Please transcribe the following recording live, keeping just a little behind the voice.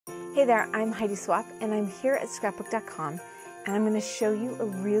Hey there, I'm Heidi Swapp and I'm here at Scrapbook.com and I'm going to show you a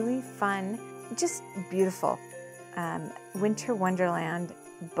really fun, just beautiful Winter Wonderland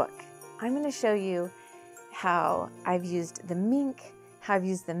book. I'm going to show you how I've used the Minc, how I've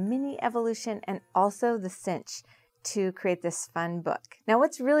used the mini evolution, and also the Cinch to create this fun book. Now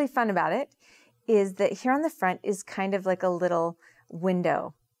what's really fun about it is that here on the front is kind of like a little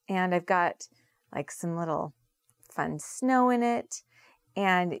window, and I've got like some little fun snow in it.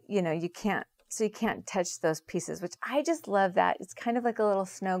 And you can't touch those pieces, which I just love that. It's kind of like a little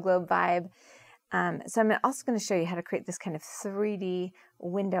snow globe vibe. So I'm also going to show you how to create this kind of 3D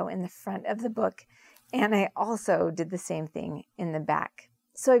window in the front of the book. And I also did the same thing in the back.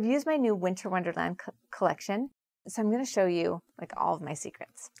 So I've used my new Winter Wonderland collection. So I'm going to show you like all of my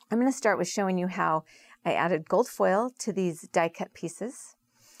secrets. I'm going to start with showing you how I added gold foil to these die cut pieces.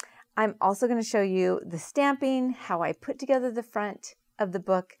 I'm also going to show you the stamping, how I put together the front of the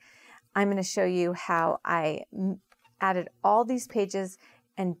book. I'm going to show you how I added all these pages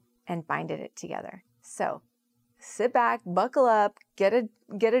and binded it together. So sit back, buckle up, get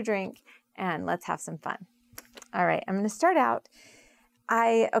a drink, and let's have some fun. All right, I'm going to start out.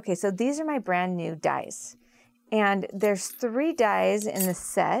 So these are my brand new dies, and there's 3 dies in the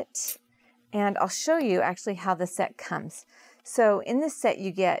set, and I'll show you actually how the set comes. So in this set you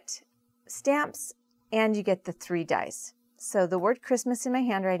get stamps and you get the 3 dies. So the word Christmas in my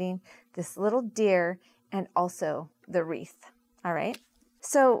handwriting, this little deer, and also the wreath. All right.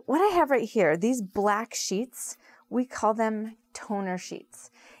 So what I have right here, these black sheets, we call them toner sheets.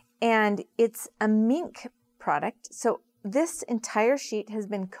 And it's a Minc product. So this entire sheet has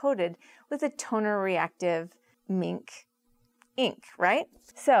been coated with a toner reactive Minc ink, right?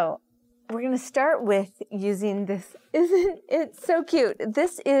 So we're going to start with using this. Isn't it so cute?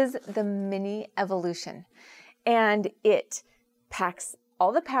 This is the mini evolution. And it packs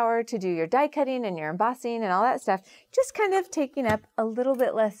all the power to do your die cutting and your embossing and all that stuff, just kind of taking up a little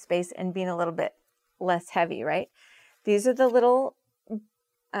bit less space and being a little bit less heavy, right? These are the little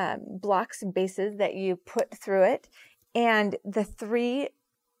blocks and bases that you put through it. And the 3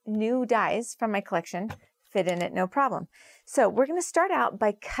 new dies from my collection fit in it no problem. So we're going to start out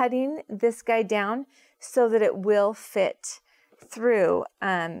by cutting this guy down so that it will fit through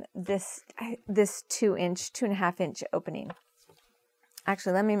this 2.5 inch opening.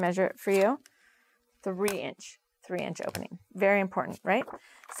 Actually, let me measure it for you. 3 inch opening. Very important, right?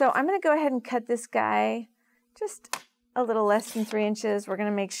 So I'm going to go ahead and cut this guy just a little less than 3 inches. We're going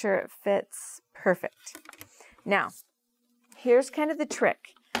to make sure it fits perfect. Now, here's kind of the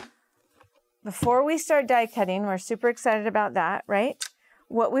trick. Before we start die cutting, we're super excited about that, right?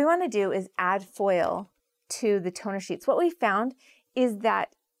 What we want to do is add foil to the toner sheets. What we found is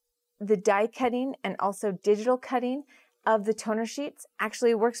that the die cutting and also digital cutting of the toner sheets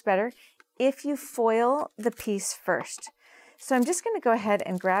actually works better if you foil the piece first. So I'm just going to go ahead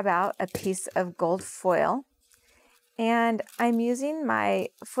and grab out a piece of gold foil, and I'm using my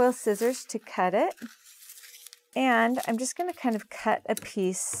foil scissors to cut it, and I'm just going to kind of cut a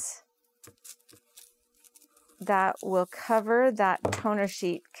piece that will cover that toner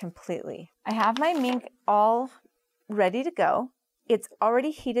sheet completely. I have my Minc all ready to go. It's already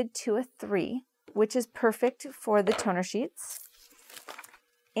heated to a 3, which is perfect for the toner sheets.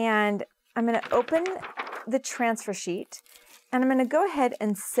 And I'm going to open the transfer sheet, and I'm going to go ahead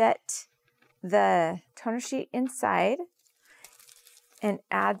and set the toner sheet inside and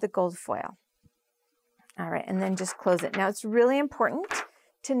add the gold foil. All right, and then just close it. Now it's really important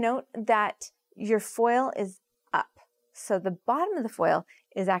to note that your foil is up. So the bottom of the foil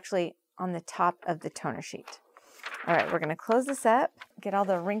is actually on the top of the toner sheet. All right, we're going to close this up, get all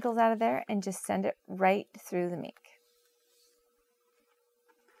the wrinkles out of there, and just send it right through the Minc.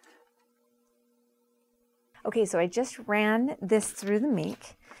 Okay, so I just ran this through the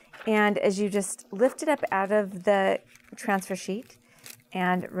Minc, and as you just lift it up out of the transfer sheet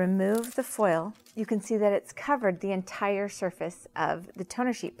and remove the foil, you can see that it's covered the entire surface of the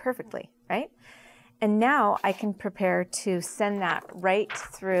toner sheet perfectly, right? And now I can prepare to send that right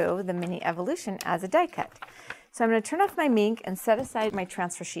through the mini evolution as a die cut. So I'm going to turn off my Minc and set aside my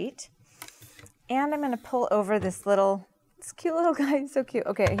transfer sheet. And I'm going to pull over this cute little guy, so cute.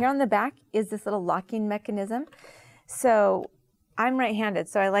 Okay, here on the back is this little locking mechanism. So I'm right-handed,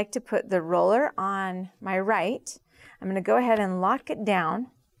 so I like to put the roller on my right. I'm going to go ahead and lock it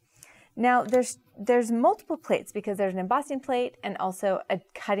down. Now there's multiple plates because there's an embossing plate and also a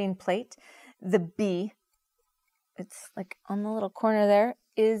cutting plate. The B, it's like on the little corner there,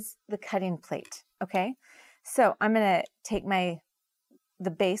 is the cutting plate, okay? So I'm going to take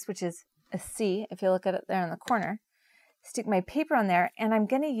the base, which is a C, if you look at it there in the corner, stick my paper on there, and I'm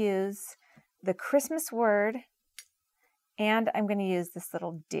going to use the Christmas word, and I'm going to use this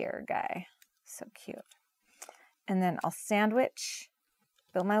little deer guy. So cute. And then I'll sandwich,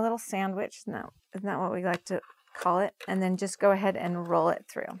 build my little sandwich. No, isn't that what we like to call it? And then just go ahead and roll it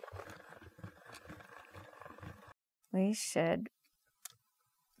through. We should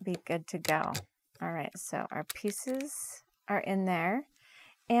be good to go. All right, so our pieces are in there.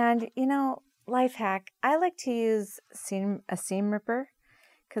 And you know, life hack, I like to use a seam ripper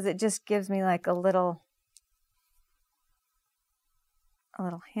because it just gives me like a little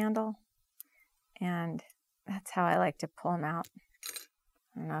handle, and that's how I like to pull them out.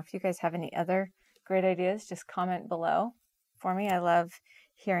 I don't know if you guys have any other great ideas, just comment below for me. I love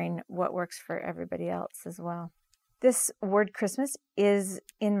hearing what works for everybody else as well. This word Christmas is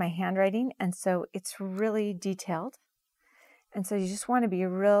in my handwriting, and so it's really detailed. And so you just want to be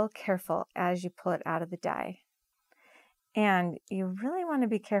real careful as you pull it out of the die. And you really want to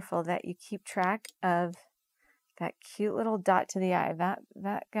be careful that you keep track of that cute little dot to the eye.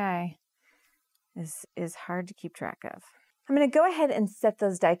 That guy is hard to keep track of. I'm going to go ahead and set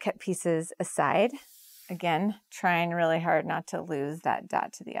those die cut pieces aside. Again, trying really hard not to lose that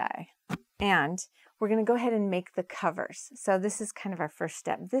dot to the eye. And we're going to go ahead and make the covers. So this is kind of our first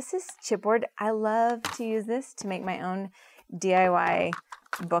step. This is chipboard. I love to use this to make my own DIY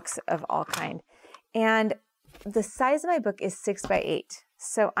books of all kind. And the size of my book is 6 by 8.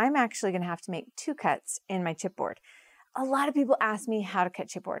 So I'm actually going to have to make 2 cuts in my chipboard. A lot of people ask me how to cut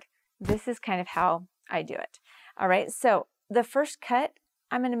chipboard. This is kind of how I do it. All right, so the first cut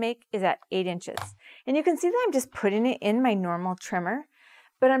I'm going to make is at 8 inches. And you can see that I'm just putting it in my normal trimmer,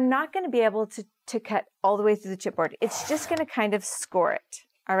 but I'm not going to be able to cut all the way through the chipboard. It's just going to kind of score it.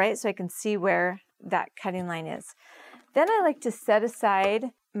 All right, so I can see where that cutting line is. Then I like to set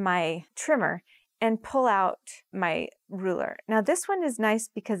aside my trimmer and pull out my ruler. Now this one is nice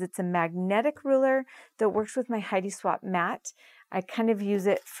because it's a magnetic ruler that works with my Heidi Swapp mat. I kind of use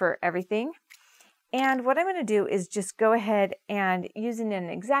it for everything. And what I'm going to do is just go ahead and using an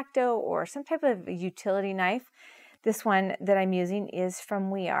X-Acto or some type of utility knife. This one that I'm using is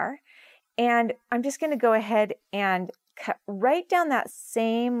from We Are. And I'm just going to go ahead and cut right down that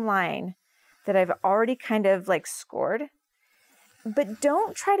same line that I've already kind of like scored. But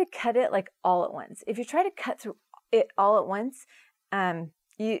don't try to cut it like all at once. If you try to cut through it all at once,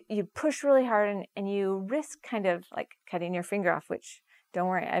 you push really hard and you risk kind of like cutting your finger off, which don't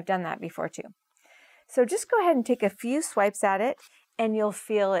worry, I've done that before too. So just go ahead and take a few swipes at it and you'll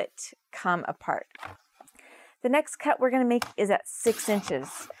feel it come apart. The next cut we're going to make is at 6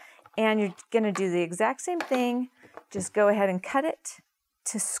 inches. And you're going to do the exact same thing. Just go ahead and cut it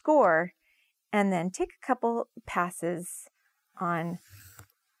to score and then take a couple passes on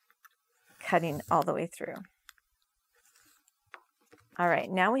cutting all the way through. All right,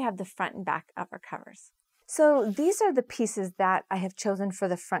 now we have the front and back of our covers. So these are the pieces that I have chosen for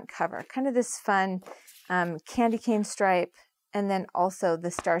the front cover, kind of this fun candy cane stripe and then also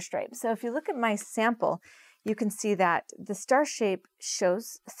the star stripe. So if you look at my sample, you can see that the star shape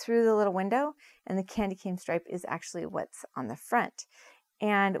shows through the little window and the candy cane stripe is actually what's on the front.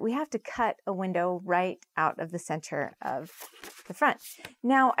 And we have to cut a window right out of the center of the front.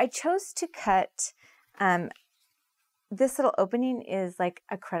 Now I chose to cut, this little opening is like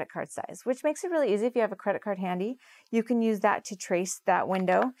a credit card size, which makes it really easy if you have a credit card handy. You can use that to trace that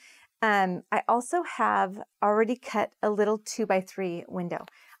window. I also have already cut a little 2x3 window.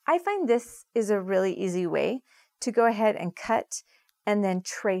 I find this is a really easy way to go ahead and cut and then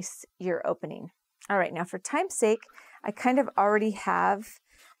trace your opening. All right, now for time's sake, I kind of already have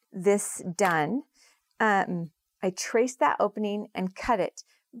this done. I traced that opening and cut it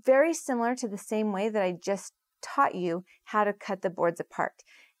very similar to the same way that I just taught you how to cut the boards apart.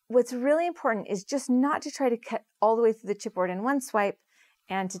 What's really important is just not to try to cut all the way through the chipboard in one swipe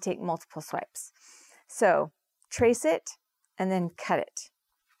and to take multiple swipes. So trace it and then cut it.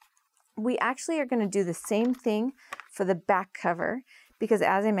 We actually are going to do the same thing for the back cover because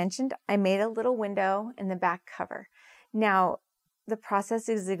as I mentioned, I made a little window in the back cover. Now, the process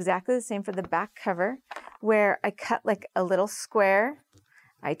is exactly the same for the back cover where I cut like a little square,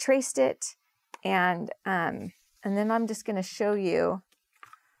 I traced it, and then I'm just going to show you,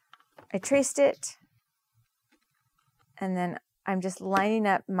 I traced it, and then I'm just lining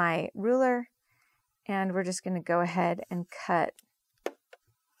up my ruler, and we're just going to go ahead and cut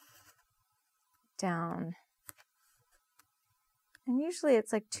down. And usually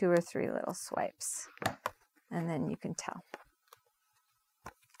it's like 2 or 3 little swipes, and then you can tell.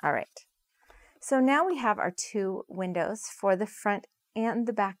 All right, so now we have our 2 windows for the front and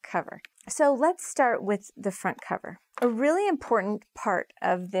the back cover. So let's start with the front cover. A really important part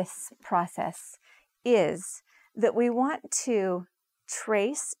of this process is that we want to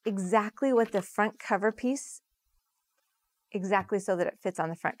trace exactly what the front cover piece, exactly so that it fits on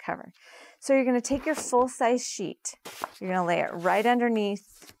the front cover. So you're going to take your full-size sheet, you're going to lay it right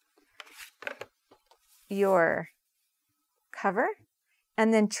underneath your cover,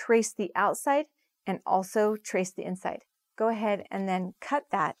 and then trace the outside and also trace the inside. Go ahead and then cut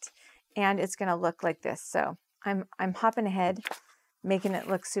that, and it's going to look like this. So I'm hopping ahead, making it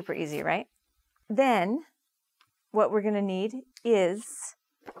look super easy, right? Then what we're going to need is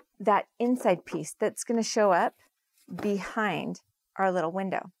that inside piece that's going to show up behind our little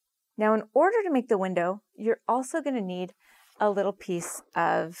window. Now, in order to make the window, you're also going to need a little piece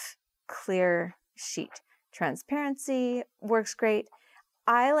of clear sheet. Transparency works great.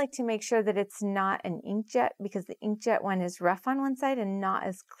 I like to make sure that it's not an inkjet, because the inkjet one is rough on one side and not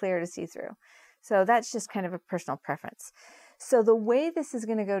as clear to see through. So that's just kind of a personal preference. So the way this is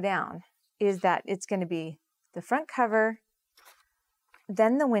going to go down is that it's going to be the front cover,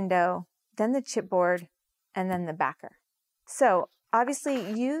 then the window, then the chipboard, and then the backer. So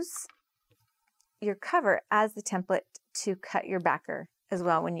obviously use your cover as the template to cut your backer as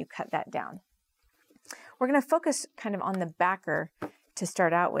well when you cut that down. We're going to focus kind of on the backer to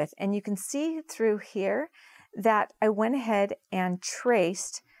start out with. And you can see through here that I went ahead and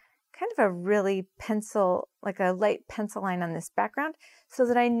traced kind of a really pencil, like a light pencil line on this background, so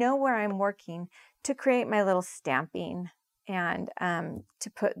that I know where I'm working to create my little stamping and to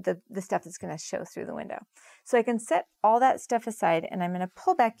put the stuff that's going to show through the window. So I can set all that stuff aside, and I'm going to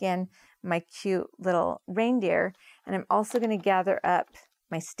pull back in my cute little reindeer, and I'm also going to gather up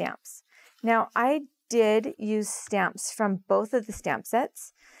my stamps. Now, I did use stamps from both of the stamp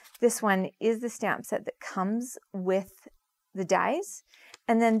sets. This one is the stamp set that comes with the dies,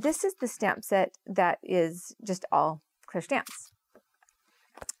 and then this is the stamp set that is just all clear stamps.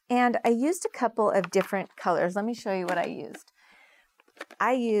 And I used a couple of different colors. Let me show you what I used.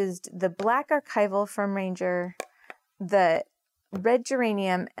 I used the black archival from Ranger, the red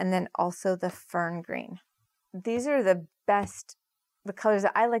geranium, and then also the fern green. These are the best, the colors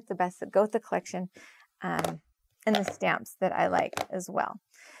that I like the best that go with the collection, and the stamps that I like as well.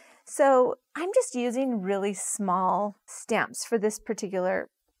 So I'm just using really small stamps for this particular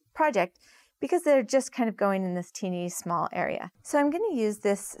project because they're just kind of going in this teeny small area. So I'm going to use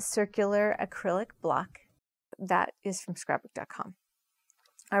this circular acrylic block that is from Scrapbook.com.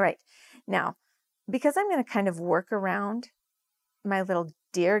 All right, now, because I'm going to kind of work around my little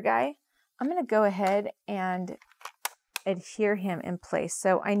deer guy, I'm going to go ahead and adhere him in place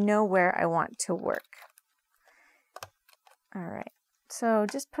so I know where I want to work. All right, so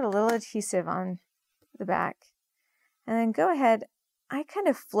just put a little adhesive on the back, and then go ahead. I kind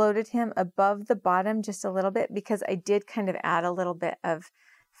of floated him above the bottom just a little bit because I did kind of add a little bit of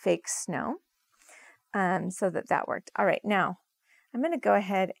fake snow, so that worked. All right, now I'm going to go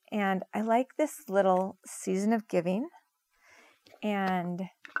ahead, and I like this little Season of Giving, and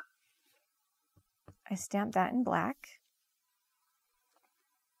I stamped that in black.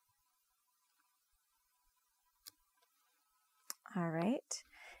 All right,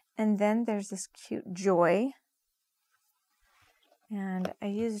 and then there's this cute Joy, and I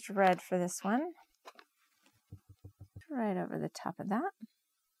used red for this one, right over the top of that.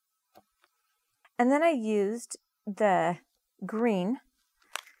 And then I used the green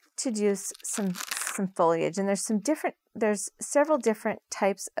to do some foliage, and there's several different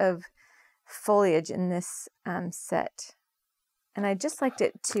types of foliage in this set, and I just liked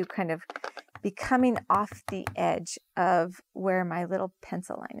it to kind of be coming off the edge of where my little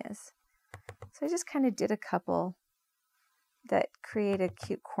pencil line is. So I just kind of did a couple that create a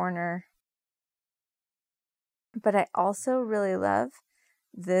cute corner. But I also really love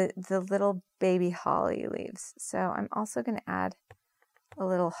the little baby holly leaves. So I'm also going to add a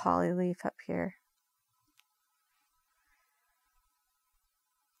little holly leaf up here.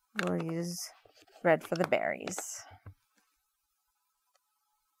 We'll use red for the berries.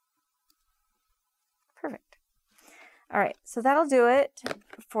 Perfect. All right, so that'll do it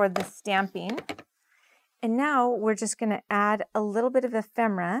for the stamping. And now we're just going to add a little bit of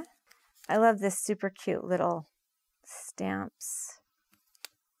ephemera. I love this super cute little stamps.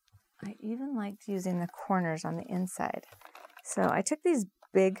 I even liked using the corners on the inside. So I took these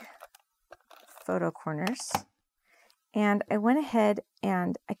big photo corners, and I went ahead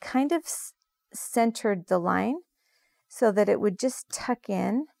and I kind of centered the line so that it would just tuck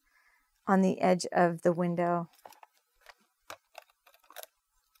in on the edge of the window.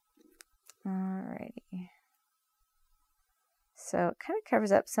 Alrighty. So it kind of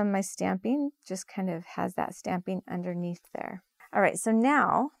covers up some of my stamping, just kind of has that stamping underneath there. All right, so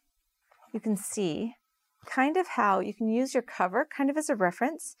now you can see kind of how you can use your cover kind of as a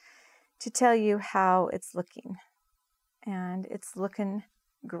reference to tell you how it's looking. And it's looking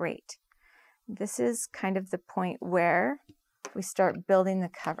great. This is kind of the point where we start building the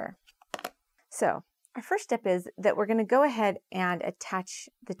cover. So our first step is that we're going to go ahead and attach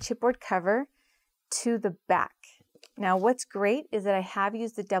the chipboard cover to the back. Now what's great is that I have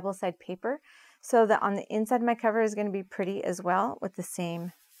used the double-sided paper so that on the inside of my cover is going to be pretty as well with the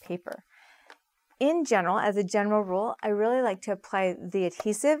same paper. In general, as a general rule, I really like to apply the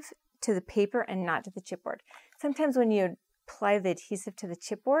adhesive to the paper and not to the chipboard. Sometimes when you apply the adhesive to the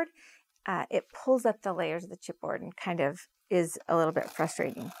chipboard, it pulls up the layers of the chipboard and kind of is a little bit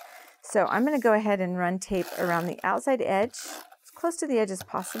frustrating. So I'm going to go ahead and run tape around the outside edge, as close to the edge as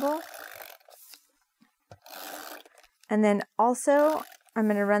possible. And then also I'm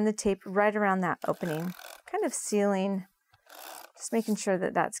going to run the tape right around that opening, kind of sealing, just making sure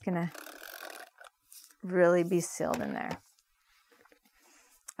that that's going to really be sealed in there.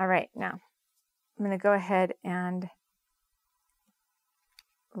 All right, now I'm going to go ahead and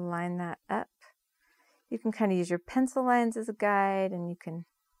line that up. You can kind of use your pencil lines as a guide, and you can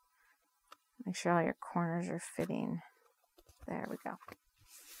make sure all your corners are fitting. There we go.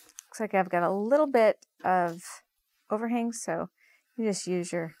 Looks like I've got a little bit of overhang, so you just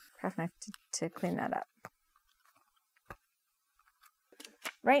use your craft knife to clean that up.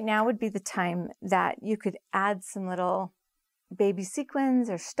 Right now would be the time that you could add some little baby sequins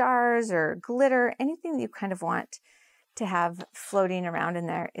or stars or glitter, anything that you kind of want to have floating around in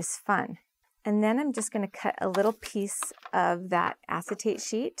there is fun. And then I'm just going to cut a little piece of that acetate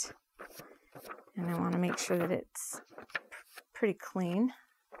sheet, and I want to make sure that it's pretty clean.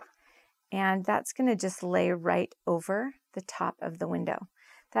 And that's going to just lay right over the top of the window.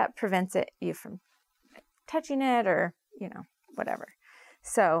 That prevents you from touching it or, whatever.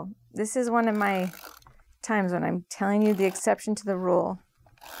 So this is one of my times when I'm telling you the exception to the rule.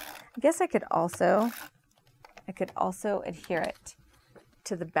 I guess I could also adhere it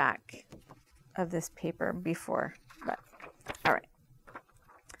to the back of this paper before, but all right.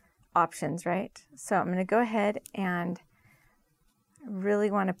 Options, right? So I'm going to go ahead and really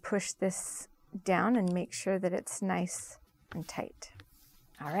want to push this down and make sure that it's nice and tight.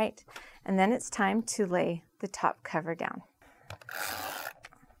 All right, and then it's time to lay the top cover down.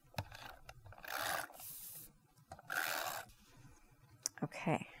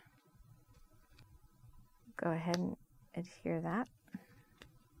 Okay, go ahead and adhere that,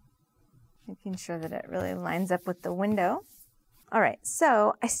 making sure that it really lines up with the window. All right,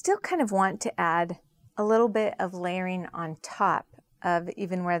 so I still kind of want to add a little bit of layering on top of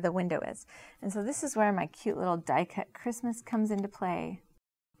even where the window is. And so this is where my cute little die cut Christmas comes into play.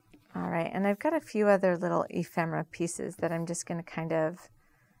 All right, and I've got a few other little ephemera pieces that I'm just going to kind of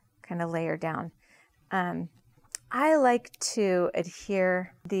layer down. I like to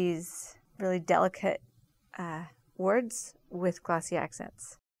adhere these really delicate words with glossy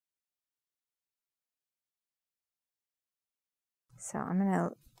accents. So I'm going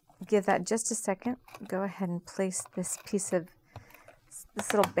to give that just a second. Go ahead and place this piece of,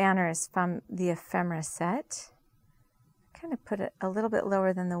 this little banner is from the ephemera set. Kind of put it a little bit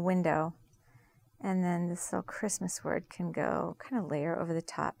lower than the window. And then this little Christmas word can go kind of layer over the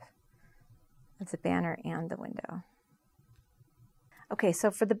top of the banner and the window. Okay,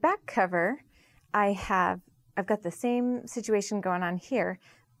 so for the back cover, I've got the same situation going on here,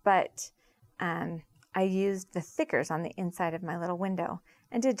 but I used the thickers on the inside of my little window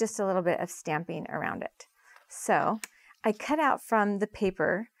and did just a little bit of stamping around it. So I cut out from the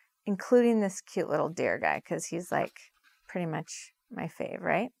paper, including this cute little deer guy, because he's like pretty much my fave,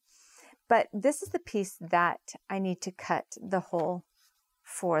 right? But this is the piece that I need to cut the hole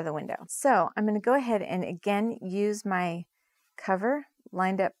for the window. So I'm going to go ahead and again use my cover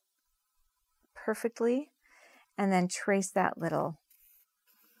lined up perfectly and then trace that little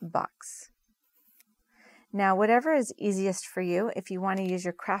box. Now, whatever is easiest for you, if you want to use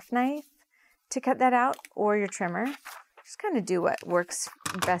your craft knife to cut that out or your trimmer, just kind of do what works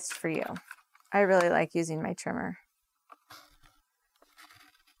best for you. I really like using my trimmer.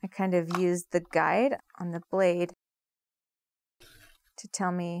 I kind of use the guide on the blade to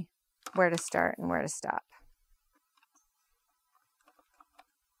tell me where to start and where to stop.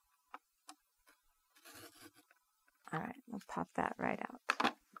 All right, we'll pop that right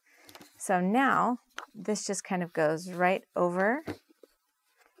out. So now this just kind of goes right over.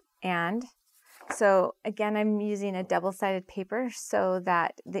 And so again, I'm using a double-sided paper so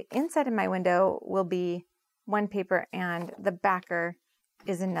that the inside of my window will be one paper and the backer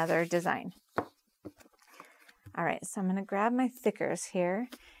is another design. All right, so I'm going to grab my thickers here,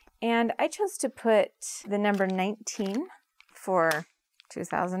 and I chose to put the number 19 for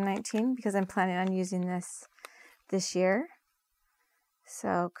 2019 because I'm planning on using this year.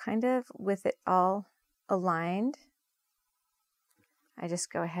 So kind of with it all aligned, I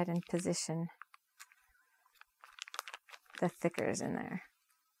just go ahead and position the thickers in there.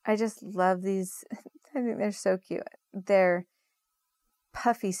 I just love these. I think they're so cute. They're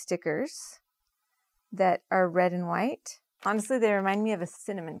puffy stickers that are red and white. Honestly, they remind me of a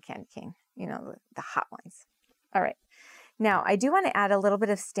cinnamon candy cane, you know, the hot ones. All right. Now, I do want to add a little bit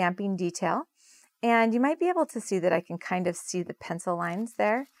of stamping detail, and you might be able to see that I can kind of see the pencil lines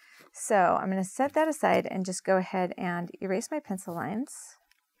there. So I'm going to set that aside and just go ahead and erase my pencil lines.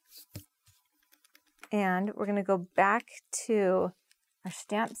 And we're going to go back to our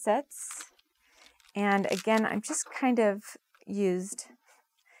stamp sets. And again, I've just kind of used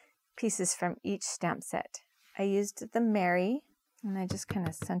pieces from each stamp set. I used the Mary, and I just kind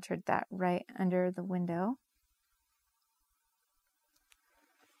of centered that right under the window.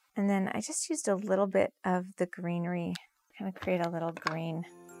 And then I just used a little bit of the greenery, kind of create a little green.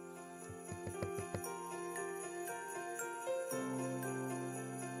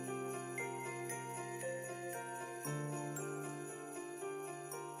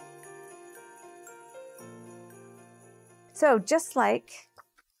 So just like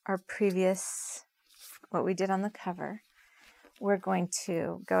our previous, what we did on the cover, we're going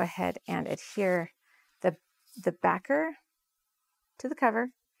to go ahead and adhere the backer to the cover,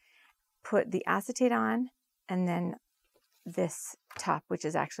 put the acetate on, and then this top, which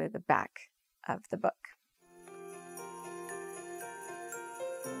is actually the back of the book.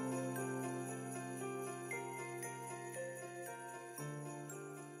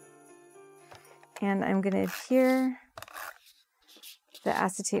 And I'm going to adhere the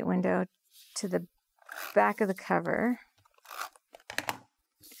acetate window to the back of the cover.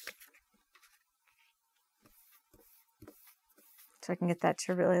 So I can get that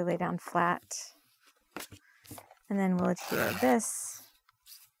to really lay down flat. And then we'll adhere this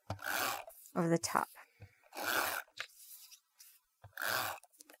over the top.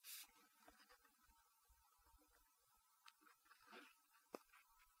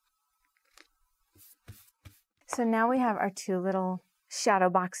 So now we have our two little shadow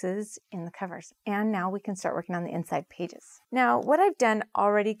boxes in the covers, and now we can start working on the inside pages. Now, what I've done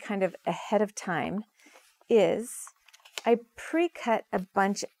already kind of ahead of time is I pre-cut a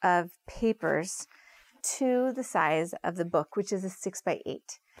bunch of papers to the size of the book, which is a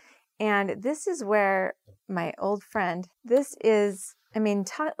 6x8. And this is where my old friend, this is, I mean,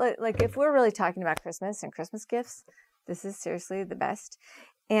 like if we're really talking about Christmas and Christmas gifts, this is seriously the best.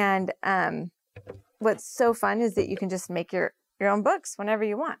 And what's so fun is that you can just make your own books whenever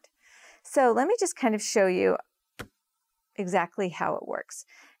you want. So let me just kind of show you exactly how it works.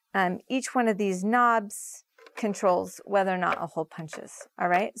 Each one of these knobs controls whether or not a hole punches. All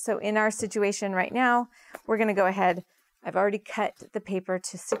right. So in our situation right now, we're going to go ahead. I've already cut the paper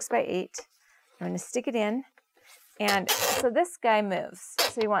to 6x8. I'm going to stick it in. And so this guy moves.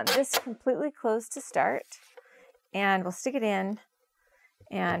 So you want this completely closed to start. And we'll stick it in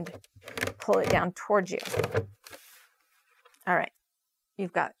and pull it down towards you. All right,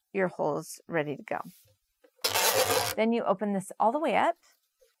 you've got your holes ready to go. Then you open this all the way up,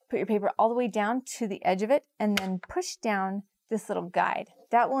 put your paper all the way down to the edge of it, and then push down this little guide.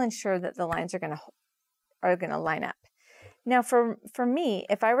 That will ensure that the lines are gonna line up. Now for me,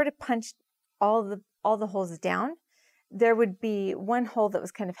 if I were to punch all the holes down, there would be one hole that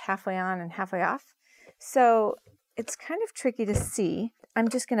was kind of halfway on and halfway off. So it's kind of tricky to see. I'm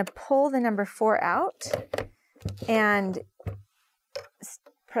just gonna pull the number 4 out and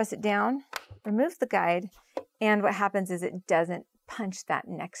press it down, remove the guide, and what happens is it doesn't punch that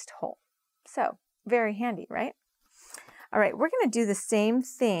next hole. So very handy, right? All right, we're going to do the same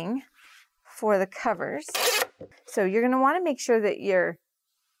thing for the covers. So you're going to want to make sure that you're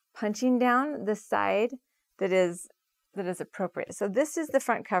punching down the side that is appropriate. So this is the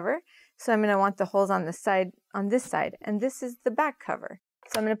front cover. So I'm going to want the holes on the side, on this side, and this is the back cover.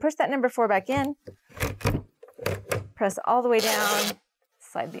 So I'm going to push that number 4 back in, press all the way down,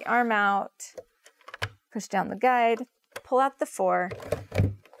 slide the arm out, push down the guide, pull out the 4,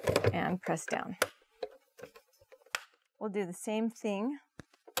 and press down. We'll do the same thing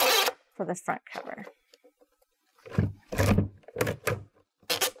for the front cover.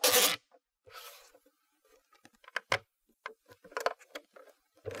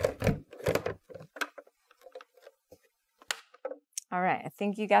 All right, I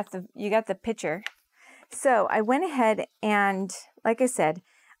think you got the picture. So I went ahead and, like I said,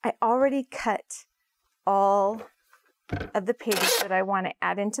 I already cut all of the pages that I want to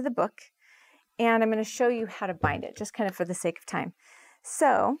add into the book, and I'm going to show you how to bind it, just kind of for the sake of time.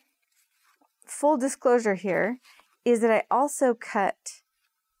 So, full disclosure here is that I also cut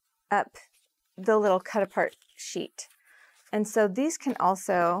up the little cut apart sheet. And so these can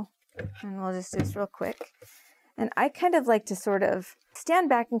also, and we'll just do this real quick, and I kind of like to sort of stand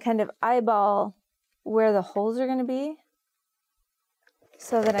back and kind of eyeball where the holes are going to be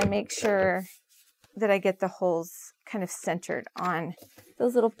so that I make sure that I get the holes kind of centered on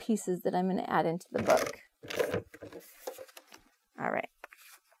those little pieces that I'm going to add into the book. All right,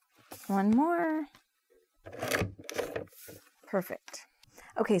 one more. Perfect.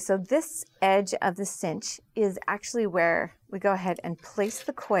 Okay, so this edge of the cinch is actually where we go ahead and place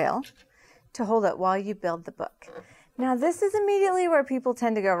the coil to hold it while you build the book. Now this is immediately where people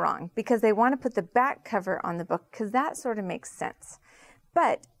tend to go wrong because they want to put the back cover on the book because that sort of makes sense.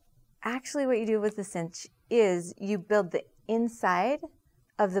 But actually what you do with the cinch is you build the inside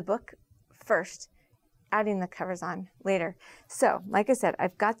of the book first, adding the covers on later. So like I said,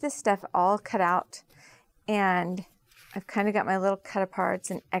 I've got this stuff all cut out and I've kind of got my little cut aparts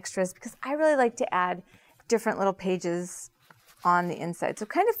and extras because I really like to add different little pages on the inside. So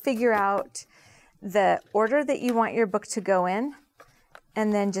kind of figure out the order that you want your book to go in,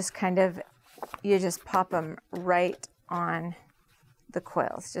 and then just kind of, you just pop them right on the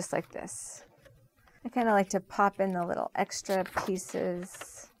coils, just like this. I kind of like to pop in the little extra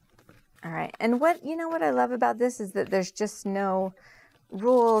pieces. All right, and what I love about this is that there's just no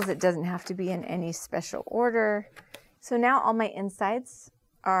rules. It doesn't have to be in any special order. So now all my insides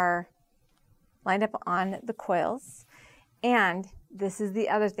are lined up on the coils. And this is the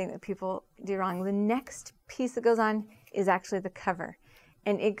other thing that people do wrong. The next piece that goes on is actually the cover,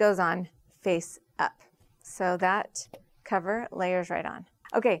 and it goes on face up. So that cover layers right on.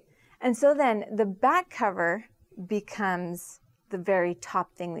 Okay, and so then the back cover becomes the very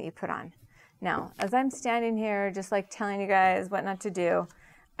top thing that you put on. Now, as I'm standing here just like telling you guys what not to do,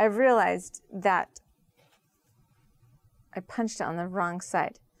 I've realized that I punched it on the wrong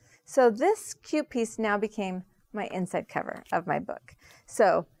side. So this cute piece now became my inside cover of my book.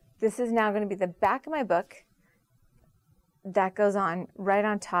 So this is now going to be the back of my book that goes on right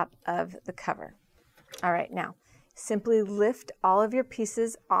on top of the cover. All right, now simply lift all of your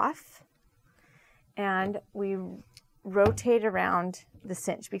pieces off and we rotate around the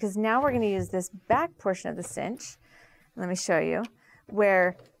cinch because now we're going to use this back portion of the cinch. Let me show you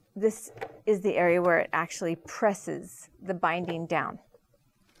where this is the area where it actually presses the binding down.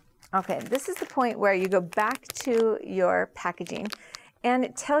 Okay, this is the point where you go back to your packaging and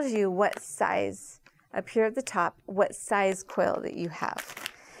it tells you what size, up here at the top, what size coil that you have.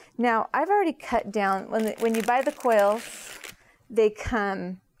 Now, I've already cut down, when you buy the coils, they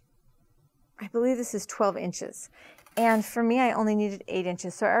come, I believe this is 12 inches. And for me, I only needed 8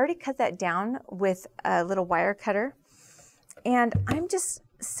 inches. So I already cut that down with a little wire cutter. And I'm just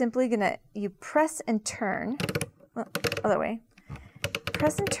simply gonna, you press and turn, well, other way.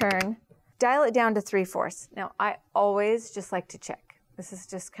 Press and turn, dial it down to 3/4. Now, I always just like to check. This is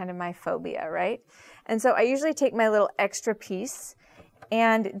just kind of my phobia, right? And so I usually take my little extra piece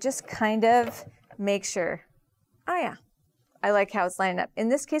and just kind of make sure, oh yeah, I like how it's lining up. In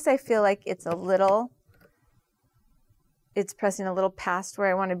this case, I feel like it's pressing a little past where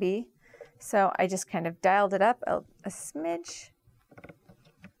I want to be. So I just kind of dialed it up a smidge.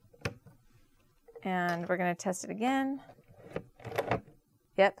 And we're going to test it again.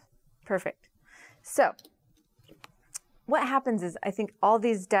 Yep, perfect. So what happens is I think all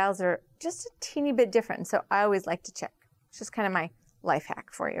these dials are just a teeny bit different. So I always like to check. It's just kind of my life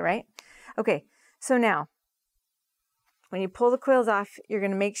hack for you, right? Okay, so now when you pull the coils off, you're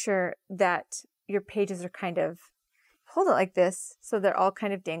going to make sure that your pages are kind of, hold it like this so they're all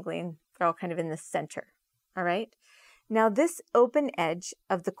kind of dangling. They're all kind of in the center, all right? Now this open edge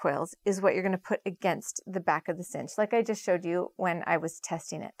of the coils is what you're going to put against the back of the cinch, like I just showed you when I was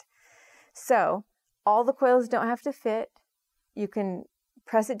testing it. So all the coils don't have to fit. You can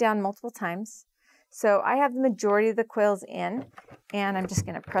press it down multiple times. So I have the majority of the coils in, and I'm just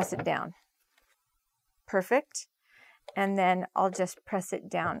going to press it down. Perfect. And then I'll just press it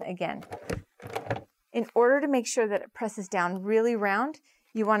down again. In order to make sure that it presses down really round,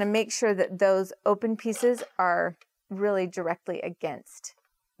 you want to make sure that those open pieces are really directly against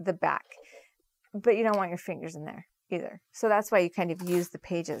the back, but you don't want your fingers in there either. So that's why you kind of use the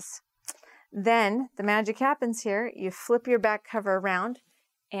pages. Then the magic happens here. You flip your back cover around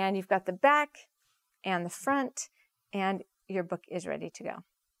and you've got the back and the front and your book is ready to go.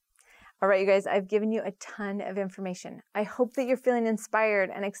 All right, you guys, I've given you a ton of information. I hope that you're feeling inspired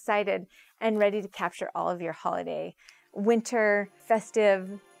and excited and ready to capture all of your holiday, winter,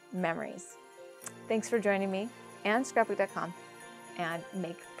 festive memories. Thanks for joining me and Scrapbook.com and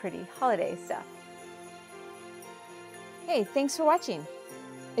make pretty holiday stuff. Hey, thanks for watching.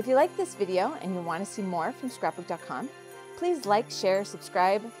 If you like this video and you want to see more from Scrapbook.com, please like, share,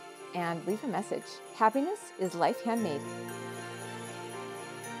 subscribe, and leave a message. Happiness is life handmade.